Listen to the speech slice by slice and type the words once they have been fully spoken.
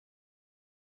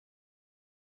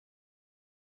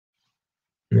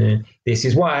Yeah. This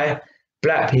is why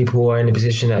black people are in the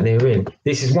position that they're in.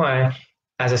 This is why,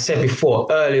 as I said before,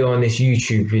 earlier on this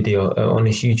YouTube video, on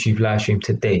this YouTube live stream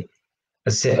today,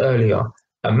 as I said earlier,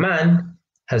 a man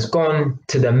has gone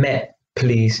to the Met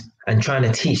Police and trying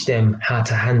to teach them how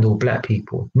to handle black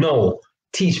people. No,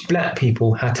 teach black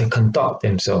people how to conduct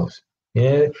themselves.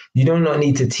 Yeah, you do not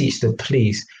need to teach the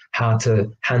police how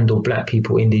to handle black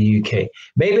people in the UK.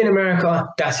 Maybe in America,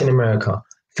 that's in America.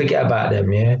 Forget about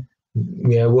them. Yeah,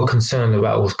 yeah, we're concerned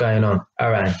about what's going on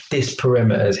around this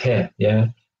perimeters here. Yeah,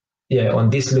 yeah, on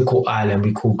this little island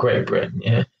we call Great Britain.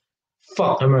 Yeah,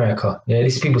 fuck America. Yeah,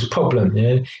 this is people's problem.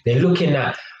 Yeah, they're looking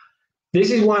at.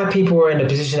 This is why people are in the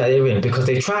position that they're in, because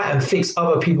they try and fix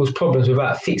other people's problems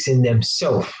without fixing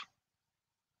themselves.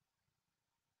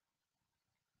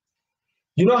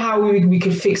 You know how we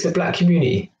could fix the black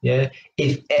community? Yeah.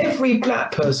 If every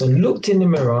black person looked in the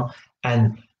mirror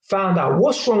and found out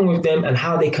what's wrong with them and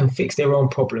how they can fix their own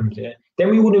problems, yeah, then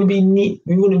we wouldn't be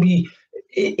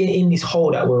in this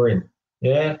hole that we're in.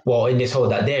 Yeah. Well, in this hole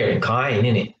that they're in, 'cause I ain't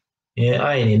in it. Yeah,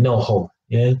 I ain't in no hole.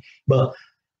 Yeah. But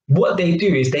what they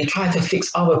do is they try to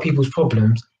fix other people's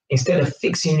problems instead of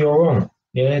fixing your own.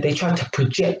 Yeah. They try to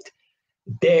project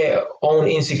their own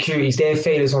insecurities, their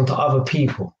failures onto other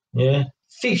people. Yeah.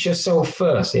 Fix yourself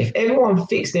first. If everyone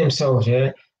fixed themselves,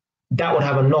 yeah, that would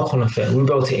have a knock-on effect. We'll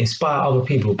be able to inspire other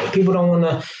people. But people don't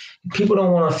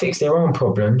want to fix their own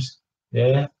problems.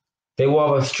 Yeah. They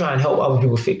rather try and help other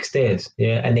people fix theirs.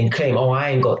 Yeah. And then claim, oh,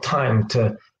 I ain't got time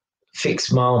to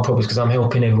fix my own problems because I'm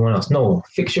helping everyone else. No,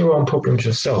 fix your own problems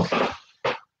yourself.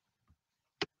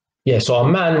 Yeah. So a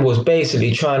man was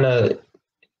basically trying to.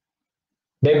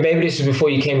 Maybe this is before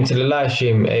you came to the live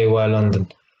stream, AY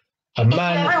London. A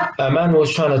man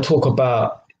was trying to talk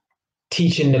about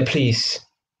teaching the police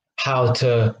how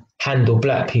to handle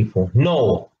black people.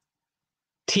 No,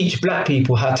 teach black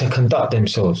people how to conduct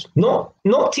themselves. Not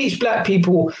teach black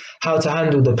people how to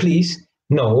handle the police.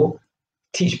 No,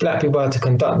 teach black people how to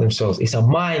conduct themselves. It's a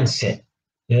mindset.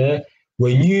 Yeah,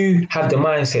 when you have the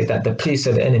mindset that the police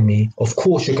are the enemy, of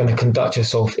course you're going to conduct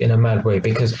yourself in a mad way,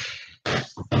 because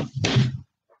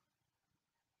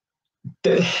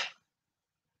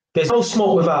there's no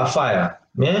smoke without fire.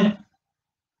 Yeah,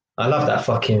 I love that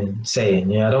fucking saying.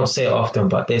 Yeah, I don't say it often,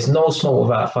 but there's no smoke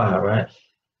without fire, right?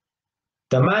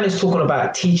 The man is talking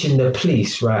about teaching the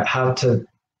police, right, how to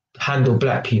handle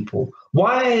black people.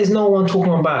 Why is no one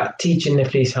talking about teaching the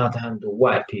police how to handle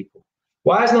white people?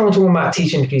 Why is no one talking about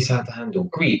teaching the police how to handle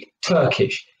Greek,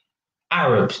 Turkish,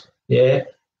 Arabs, yeah,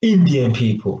 Indian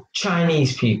people,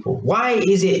 Chinese people? Why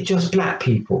is it just black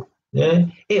people? Yeah,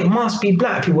 it must be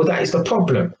black people that is the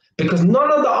problem, because none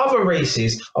of the other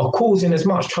races are causing as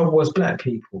much trouble as black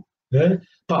people. Yeah,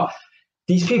 but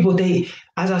these people,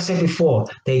 as I said before,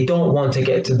 they don't want to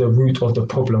get to the root of the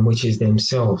problem, which is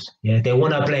themselves. Yeah, they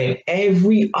want to blame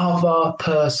every other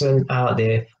person out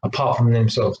there apart from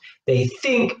themselves. They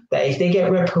think that if they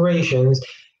get reparations,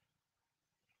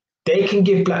 they can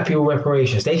give black people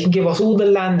reparations. They can give us all the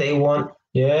land they want.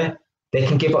 Yeah, they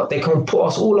can put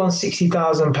us all on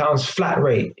 £60,000 flat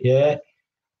rate. Yeah,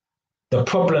 the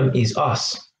problem is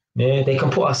us. Yeah, they can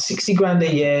put us 60 grand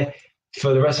a year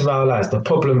for the rest of our lives. The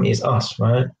problem is us,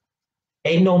 right?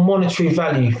 Ain't no monetary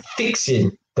value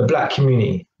fixing the black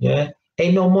community. Yeah,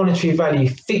 ain't no monetary value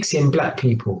fixing black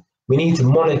people. We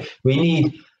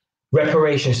need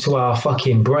reparations to our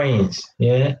fucking brains.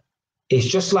 Yeah, it's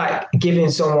just like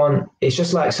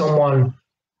someone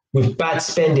with bad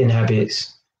spending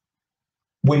habits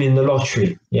winning the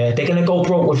lottery. Yeah, they're gonna go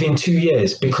broke within 2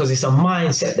 years because it's a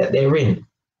mindset that they're in.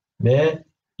 Yeah,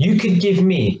 you could give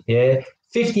me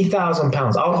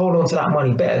 £50,000. I'll hold on to that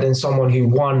money better than someone who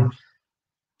won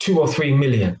 2 or 3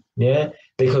 million. Yeah,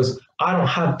 because I don't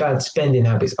have bad spending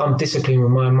habits. I'm disciplined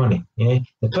with my money. Yeah,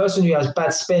 the person who has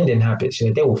bad spending habits,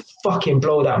 they will fucking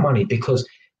blow that money because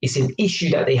it's an issue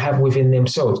that they have within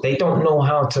themselves. They don't know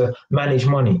how to manage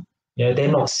money. Yeah,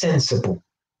 they're not sensible.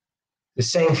 The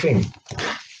same thing.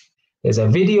 There's a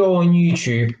video on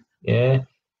YouTube, yeah,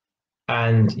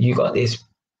 and you got these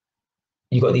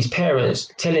parents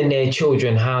telling their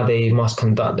children how they must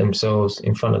conduct themselves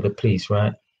in front of the police,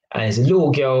 right? And it's a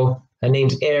little girl, her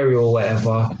name's Ariel or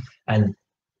whatever, and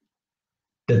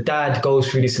the dad goes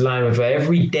through this line with her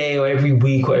every day or every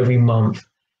week or every month,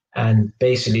 and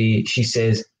basically she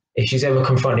says if she's ever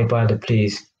confronted by the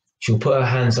police, she'll put her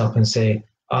hands up and say,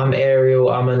 I'm Ariel,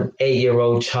 I'm an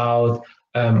 8-year-old child,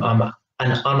 I'm an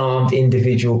unarmed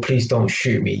individual, please don't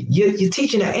shoot me. You're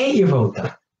teaching an 8-year-old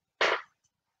that?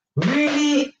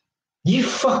 Really? You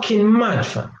fucking mad,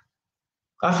 fam.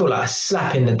 I feel like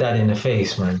slapping the dad in the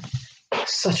face, man.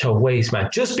 Such a waste, man.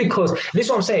 Just because, this is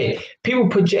what I'm saying, people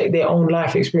project their own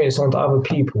life experience onto other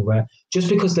people, right? Just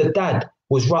because the dad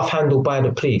was rough handled by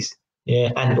the police,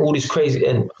 yeah, and all this crazy,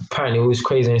 and apparently all this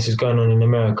craziness is going on in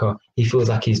America, he feels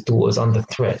like his daughter's under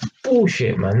threat.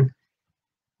 Bullshit, man.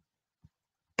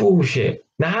 Bullshit.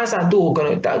 Now, how's that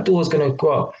daughter's gonna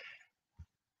grow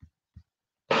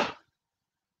up?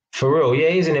 For real, yeah,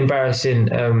 it's an embarrassing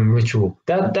ritual.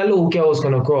 That little girl's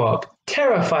gonna grow up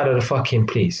terrified of the fucking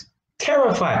police.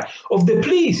 Terrified of the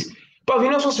police. But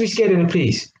you're not supposed to be scared of the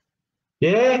police.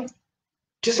 Yeah?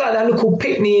 Just like that little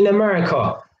picnic in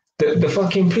America. The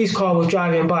fucking police car was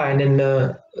driving by, and then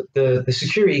the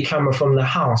security camera from the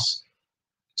house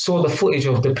saw the footage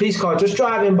of the police car just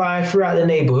driving by throughout the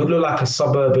neighborhood. Looked like a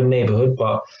suburban neighborhood,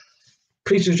 but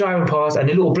police was driving past, and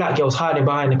the little black girl's hiding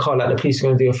behind the car like the police are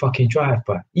going to do a fucking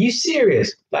drive-by. Are you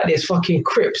serious? Like there's fucking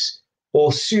Crips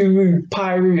or Suru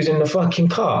Pyrus in the fucking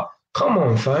car. Come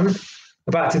on, fam.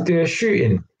 About to do a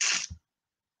shooting.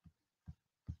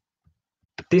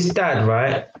 This dad,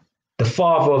 right? The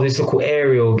father of this little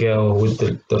Ariel girl with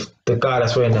the guy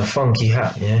that's wearing the funky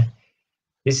hat, yeah?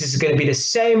 This is going to be the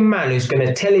same man who's going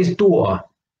to tell his daughter,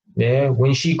 yeah,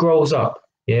 when she grows up,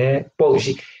 yeah? Well,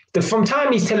 from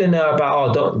time he's telling her about,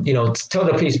 oh, don't, you know, tell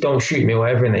the police don't shoot me or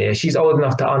whatever, innit? Yeah? She's old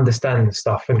enough to understand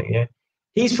stuff, innit? Yeah?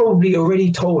 He's probably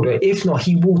already told her, if not,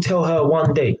 he will tell her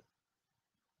one day,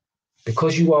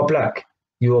 because you are black,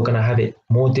 you are going to have it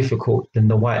more difficult than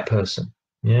the white person,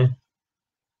 yeah?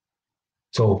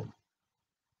 So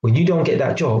when you don't get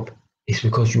that job, it's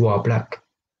because you are black,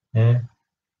 yeah?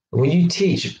 When you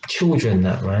teach children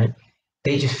that, right,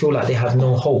 they just feel like they have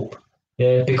no hope,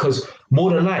 yeah? Because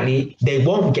more than likely, they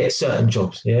won't get certain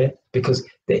jobs, yeah? Because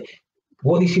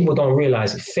what these people don't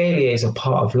realize, failure is a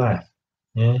part of life,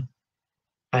 yeah?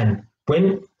 And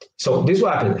so this is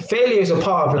what happens. Failure is a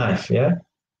part of life, yeah?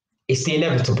 It's the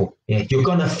inevitable, yeah? You're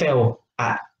gonna fail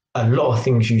at a lot of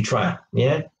things you try,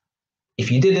 yeah? If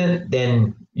you didn't,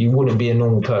 then you wouldn't be a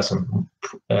normal person,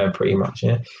 pretty much,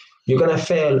 yeah? You're gonna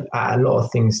fail at a lot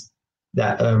of things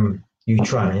that you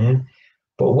try, yeah?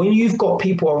 But when you've got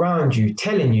people around you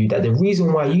telling you that the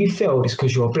reason why you failed is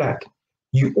because you're black,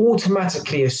 you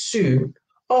automatically assume,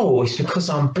 oh, it's because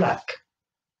I'm black.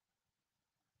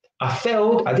 I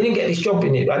failed, I didn't get this job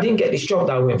in it, I didn't get this job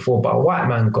that I went for, but a white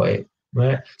man got it,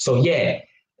 right? So yeah,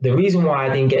 the reason why I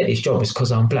didn't get this job is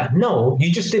because I'm black. No,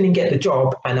 you just didn't get the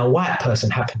job and a white person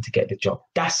happened to get the job.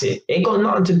 That's it. It ain't got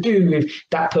nothing to do with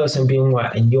that person being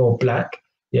white and you're black.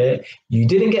 Yeah, you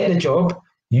didn't get the job,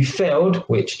 you failed,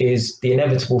 which is the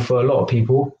inevitable for a lot of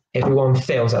people. Everyone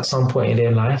fails at some point in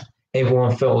their life.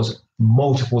 Everyone fails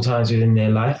multiple times within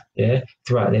their life, yeah,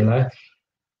 throughout their life.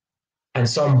 And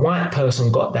some white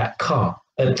person got that car,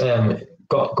 got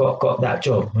that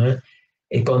job, right?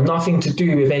 It got nothing to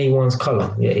do with anyone's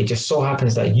color. Yeah, it just so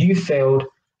happens that you failed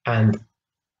and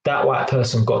that white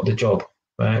person got the job,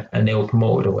 right? And they were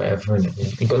promoted or whatever. And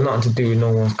it got nothing to do with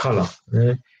no one's color.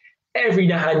 Right? Every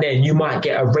now and then you might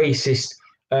get a racist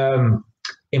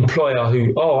employer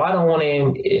who, oh, I don't want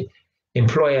to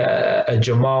employ a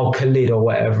Jamal Khalid or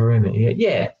whatever. Innit?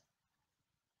 Yeah.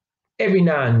 Every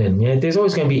now and then, yeah. There's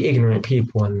always going to be ignorant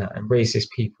people and that, and racist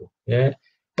people, yeah.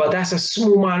 But that's a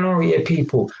small minority of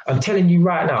people. I'm telling you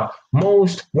right now,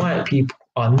 most white people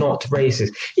are not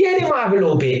racist. Yeah, they might have a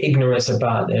little bit of ignorance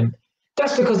about them.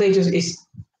 That's because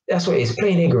that's what it is,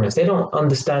 plain ignorance. They don't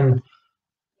understand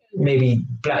maybe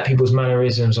black people's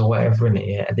mannerisms or whatever, innit?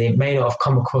 Yeah, they may not have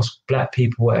come across black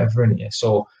people, whatever, innit? Yeah?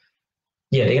 So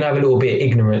yeah, they can have a little bit of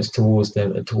ignorance towards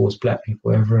them, towards black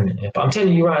people, whatever, innit? Yeah? But I'm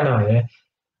telling you right now, yeah,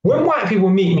 when white people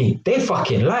meet me, they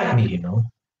fucking like me, you know?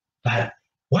 Like,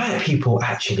 white people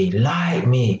actually like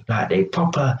me. Like, they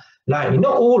proper like me.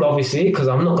 Not all, obviously, because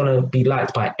I'm not going to be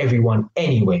liked by everyone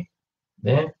anyway.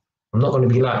 Yeah? I'm not going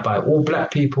to be liked by all black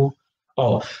people.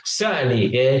 Oh, certainly,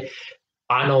 yeah.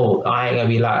 I know I ain't going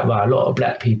to be liked by a lot of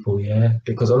black people, yeah?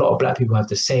 Because a lot of black people have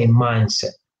the same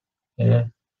mindset, yeah?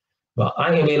 But I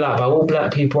ain't going to be liked by all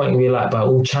black people. I ain't going to be liked by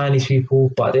all Chinese people.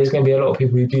 But there's going to be a lot of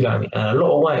people who do like me. And a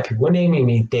lot of white people, when they meet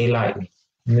me, they like me.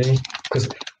 Because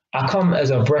I come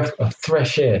as a breath of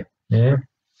fresh air, yeah?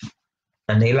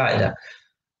 And they like that.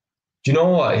 Do you know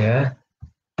what, yeah?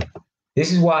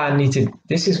 This is why I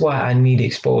need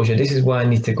exposure. This is why I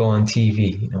need to go on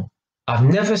TV, you know? I've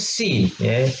never seen,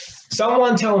 yeah?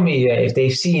 Someone tell me, yeah, if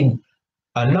they've seen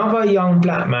another young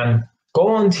black man go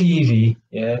on TV,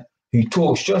 yeah, who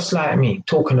talks just like me,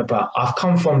 talking about, I've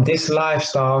come from this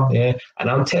lifestyle, yeah, and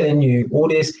I'm telling you all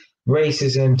this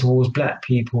racism towards black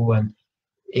people, and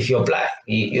if you're black,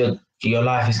 your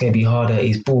life is going to be harder,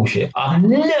 is bullshit. I've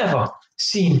never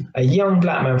seen a young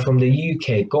black man from the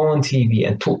UK go on TV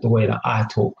and talk the way that I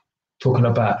talk. talking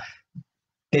about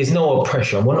there's no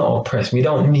oppression. We're not oppressed. We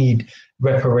don't need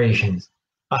reparations.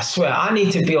 I swear, I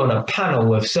need to be on a panel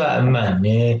with certain men,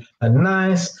 yeah? A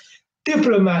nice,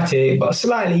 diplomatic, but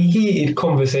slightly heated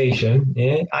conversation,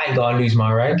 yeah? I ain't gonna lose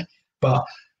my rag, but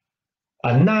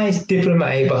a nice,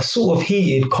 diplomatic, but sort of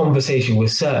heated conversation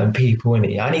with certain people in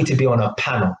it. I need to be on a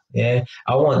panel, yeah?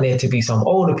 I want there to be some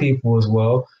older people as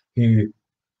well who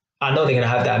I know they're going to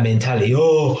have that mentality.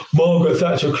 Oh, Margaret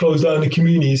Thatcher closed down the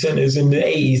community centres in the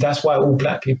 80s. That's why all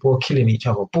black people are killing each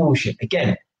other. Bullshit.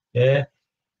 Again, yeah,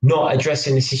 not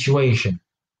addressing the situation.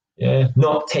 Yeah,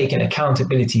 not taking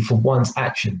accountability for one's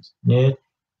actions. Yeah,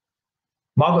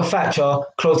 Margaret Thatcher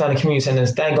closed down the community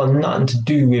centres. That ain't got nothing to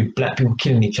do with black people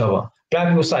killing each other. Black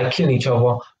people started killing each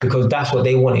other because that's what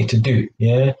they wanted to do.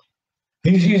 Yeah,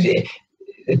 who's it?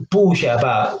 Bullshit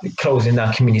about closing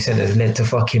down community centres led to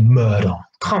fucking murder.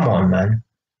 Come on, man.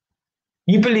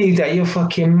 You believe that, you're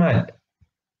fucking mad.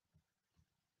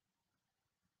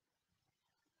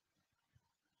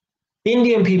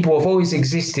 Indian people have always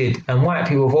existed and white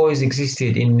people have always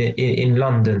existed in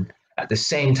London at the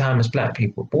same time as black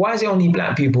people. But why is it only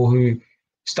black people who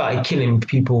started killing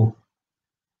people,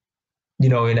 you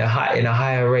know, in a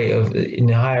higher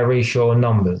ratio of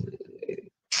numbers?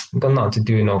 It's got nothing to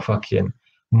do with no fucking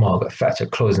Margaret Thatcher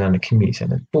closing down the community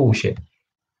centre. Bullshit.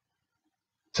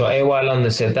 So AY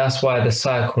London said that's why the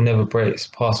cycle never breaks,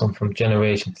 pass on from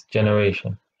generation to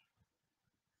generation.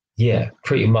 Yeah,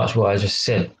 pretty much what I just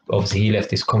said. Obviously, he left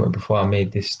this comment before I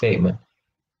made this statement.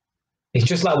 It's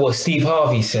just like what Steve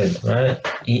Harvey said, right?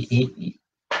 You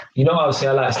know, obviously,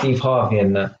 I like Steve Harvey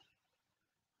and that.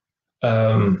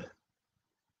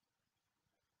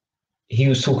 He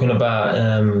was talking about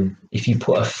if you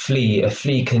put a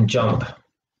flea can jump.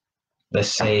 Let's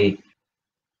say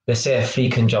a flea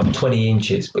can jump 20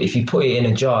 inches, but if you put it in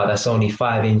a jar that's only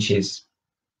 5 inches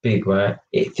big, right?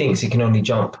 It thinks it can only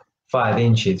jump 5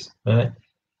 inches, right?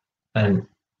 And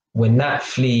when that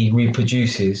flea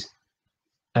reproduces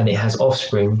and it has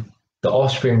offspring, the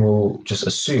offspring will just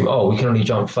assume, oh, we can only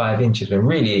jump 5 inches, when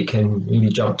really it can really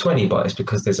jump 20, but it's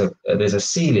because there's a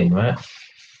ceiling, right?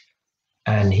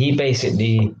 And he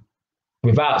basically,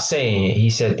 without saying it, he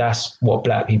said that's what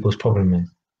black people's problem is.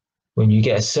 When you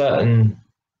get a certain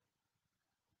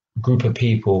group of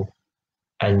people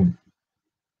and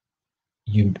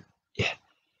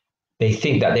they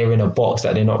think that they're in a box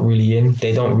that they're not really in,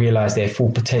 they don't realize their full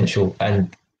potential,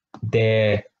 and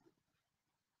their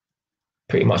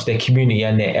pretty much their community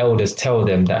and their elders tell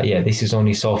them that, yeah, this is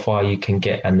only so far you can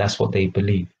get, and that's what they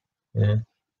believe. Yeah.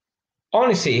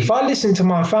 Honestly, if I listen to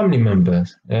my family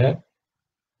members, yeah,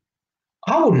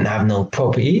 I wouldn't have no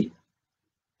property.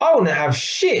 I wouldn't have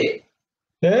shit.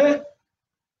 Yeah.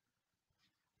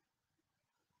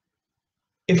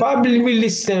 If I really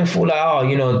listen for like, oh,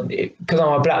 you know, because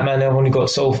I'm a black man,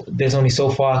 there's only so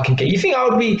far I can get. You think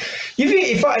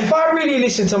if I really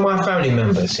listen to my family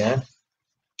members, yeah,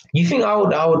 you think I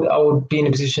would be in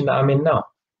the position that I'm in now?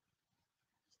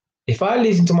 If I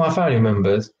listen to my family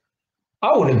members,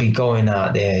 I wouldn't be going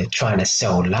out there trying to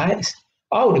sell lights.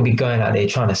 I wouldn't be going out there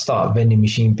trying to start a vending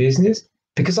machine business,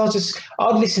 because I'd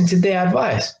listen to their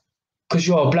advice. Because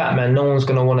you're a black man, no one's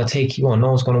gonna want to take you on, no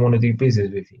one's gonna want to do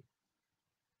business with you.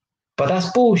 But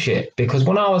that's bullshit, because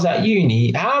when I was at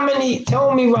uni,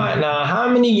 tell me right now, how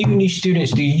many uni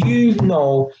students do you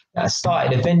know that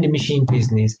started a vending machine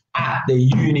business at the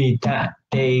uni that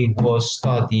they was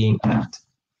studying at?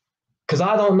 Because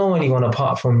I don't know anyone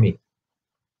apart from me.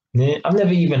 Yeah? I've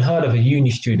never even heard of a uni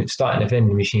student starting a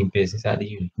vending machine business at the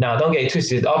uni. Now, don't get it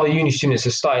twisted, other uni students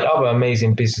have started other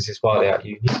amazing businesses while they're at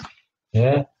uni.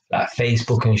 Yeah, like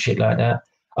Facebook and shit like that.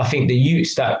 I think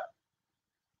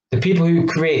the people who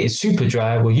created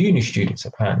Superdry were uni students,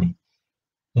 apparently.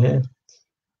 Yeah.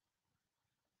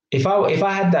 If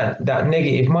I had that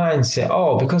negative mindset,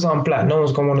 oh, because I'm black, no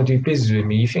one's gonna want to do business with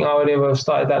me, you think I would ever have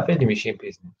started that vending machine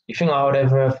business? You think I would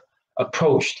ever have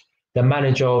approached the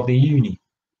manager of the uni?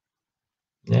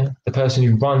 Yeah, the person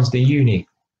who runs the uni.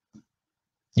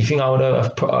 You think I would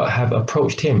have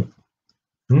approached him?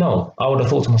 No, I would have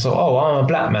thought to myself, oh, I'm a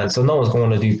black man, so no one's gonna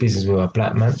want to do business with a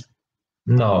black man.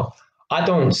 No. I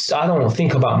don't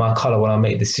think about my color when I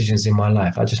make decisions in my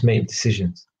life. I just make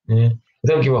decisions. Yeah? I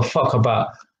don't give a fuck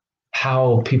about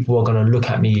how people are going to look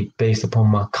at me based upon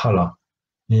my color.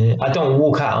 Yeah? I don't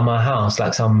walk out of my house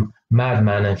like some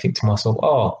madman and think to myself,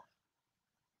 oh,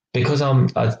 because I'm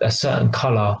a certain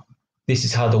color, this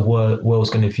is how the world's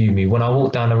going to view me. When I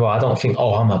walk down the road, I don't think,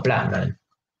 oh, I'm a black man.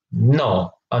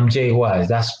 No, I'm Jay Wise.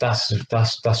 That's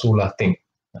all I think.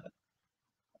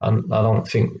 I don't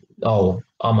think, oh,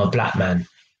 I'm a black man,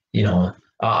 you know,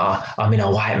 I'm in a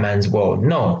white man's world.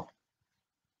 No.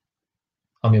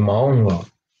 I'm in my own world.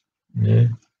 Yeah.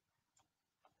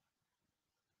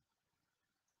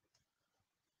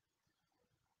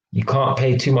 You can't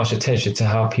pay too much attention to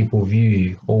how people view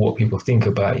you or what people think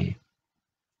about you.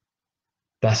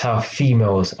 That's how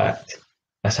females act.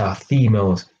 That's how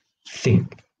females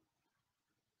think.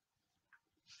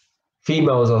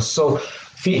 Females are so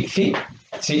see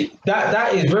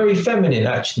that is very feminine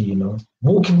actually, you know.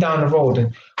 Walking down the road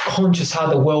and conscious how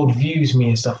the world views me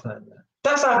and stuff like that.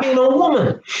 That's like being a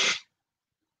woman.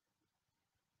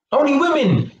 Only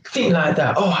women think like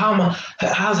that. Oh,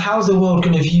 how's the world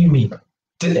gonna view me?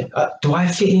 Do I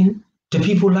fit in? Do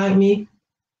people like me?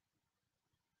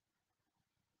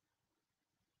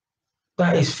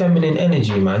 That is feminine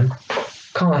energy, man.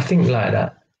 Can't think like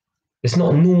that. It's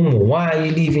not normal. Why are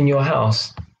you leaving your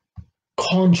house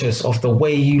conscious of the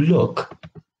way you look?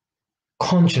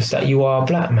 Conscious that you are a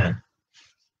black man.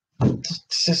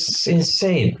 It's just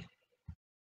insane.